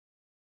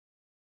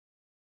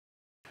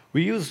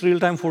We use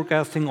real-time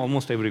forecasting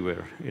almost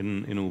everywhere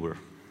in Uber.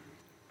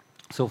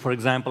 So for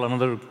example,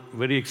 another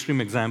very extreme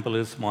example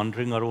is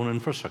monitoring our own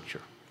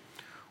infrastructure,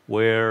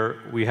 where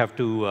we have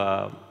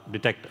to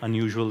detect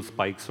unusual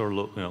spikes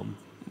or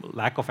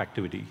lack of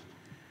activity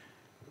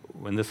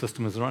when the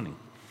system is running.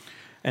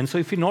 And so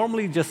if you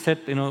normally just set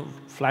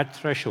flat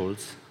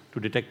thresholds to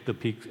detect the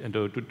peaks,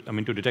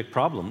 to detect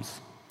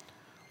problems,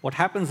 what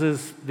happens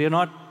is they're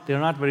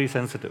not very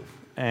sensitive,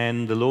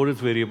 and the load is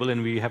variable,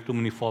 and we have too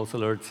many false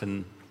alerts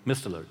and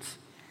missed alerts.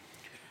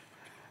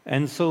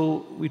 And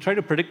so we try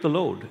to predict the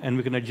load, and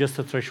we can adjust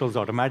the thresholds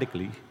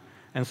automatically.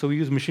 And so we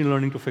use machine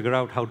learning to figure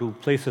out how to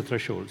place the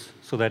thresholds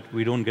so that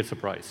we don't get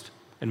surprised,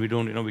 and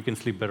we can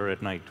sleep better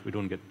at night.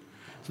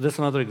 So that's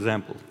another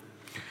example.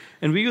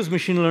 And we use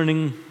machine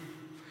learning.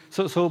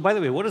 So by the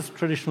way, what is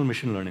traditional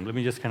machine learning? Let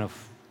me just kind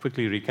of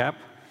quickly recap.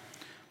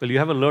 Well, you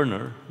have a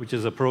learner, which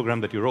is a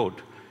program that you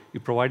wrote. You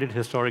provided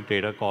historic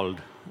data called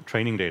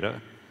training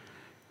data,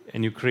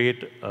 and you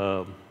create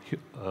a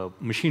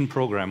machine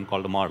program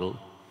called a model.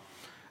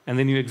 And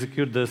then you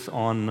execute this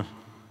on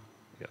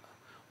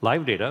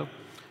live data,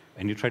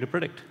 and you try to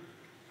predict.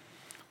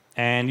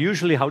 And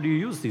usually, how do you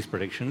use these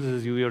predictions?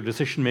 Is your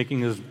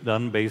decision-making is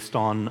done based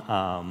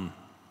on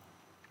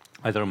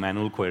either a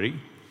manual query,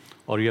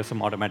 or you have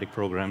some automatic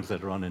programs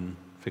that run and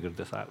figure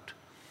this out.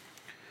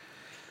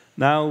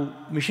 Now,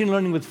 machine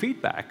learning with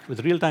feedback, with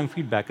real-time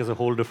feedback, is a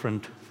whole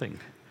different thing.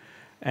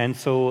 And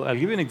so I'll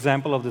give you an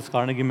example of this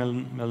Carnegie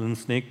Mellon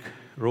snake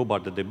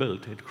robot that they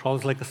built. It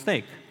crawls like a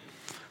snake.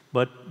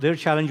 But their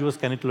challenge was,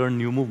 can it learn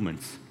new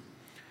movements?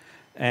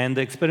 And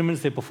the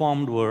experiments they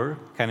performed were,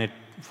 can it,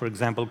 for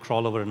example,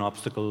 crawl over an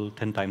obstacle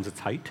 10 times its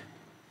height,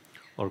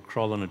 or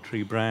crawl on a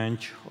tree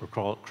branch, or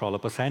crawl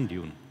up a sand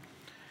dune?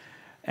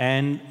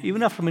 And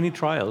even after many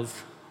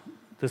trials,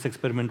 this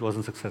experiment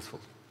wasn't successful.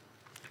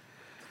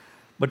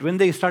 But when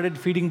they started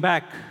feeding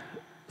back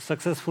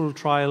successful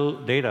trial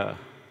data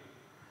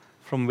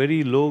from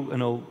very low,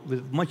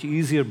 with much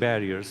easier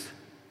barriers,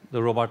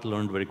 the robot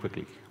learned very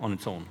quickly on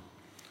its own.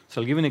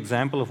 So I'll give you an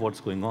example of what's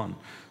going on.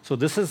 So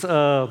this is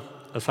a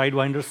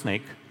sidewinder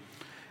snake,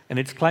 and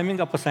it's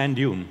climbing up a sand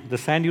dune. The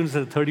sand dune is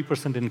at a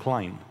 30%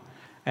 incline,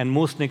 and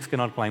most snakes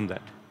cannot climb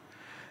that.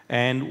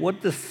 And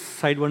what this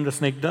sidewinder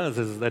snake does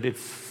is that it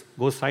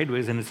goes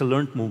sideways, and it's a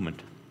learned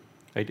movement.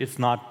 Right? It's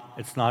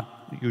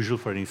not usual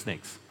for any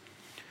snakes.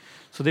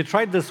 So they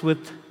tried this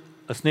with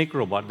a snake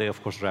robot. They,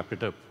 of course, wrapped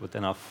it up with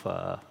enough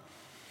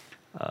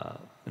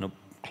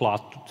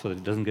cloth so that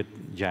it doesn't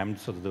get jammed,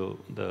 so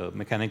that the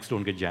mechanics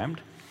don't get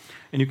jammed.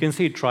 And you can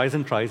see it tries,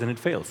 and it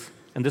fails.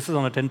 And this is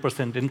on a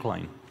 10%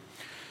 incline.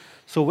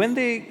 So when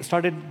they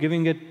started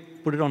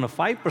put it on a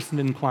 5%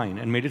 incline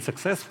and made it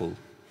successful,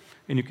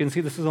 and you can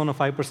see this is on a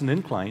 5%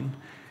 incline,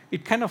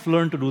 it kind of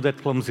learned to do that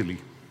clumsily.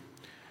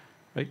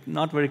 Right?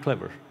 Not very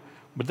clever.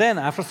 But then,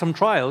 after some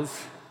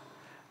trials,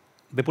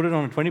 they put it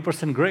on a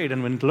 20% grade,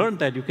 and when it learned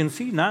that, you can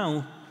see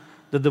now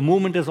that the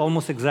movement is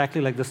almost exactly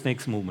like the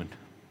snake's movement.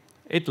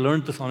 It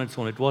learned this on its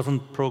own. It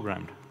wasn't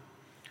programmed.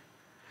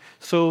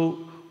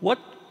 So what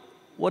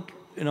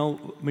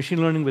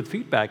machine learning with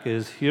feedback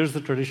is, here's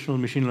the traditional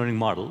machine learning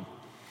model,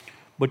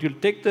 but you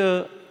take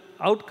the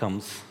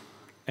outcomes,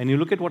 and you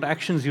look at what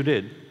actions you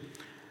did,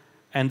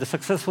 and the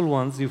successful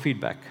ones you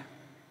feedback.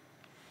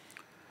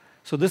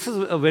 So this is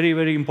a very,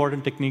 very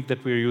important technique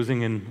that we're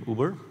using in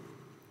Uber.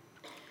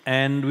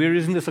 And we're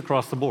using this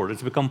across the board.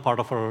 It's become part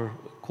of our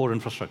core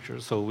infrastructure.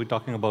 So we're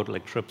talking about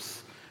like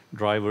trips,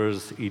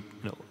 drivers.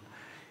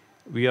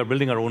 We are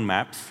building our own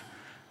maps.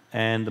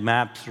 And the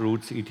maps,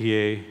 routes,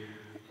 ETA,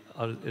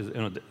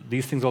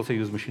 these things also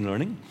use machine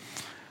learning.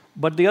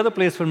 But the other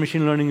place where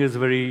machine learning is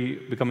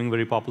becoming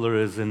very popular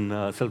is in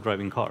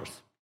self-driving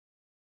cars.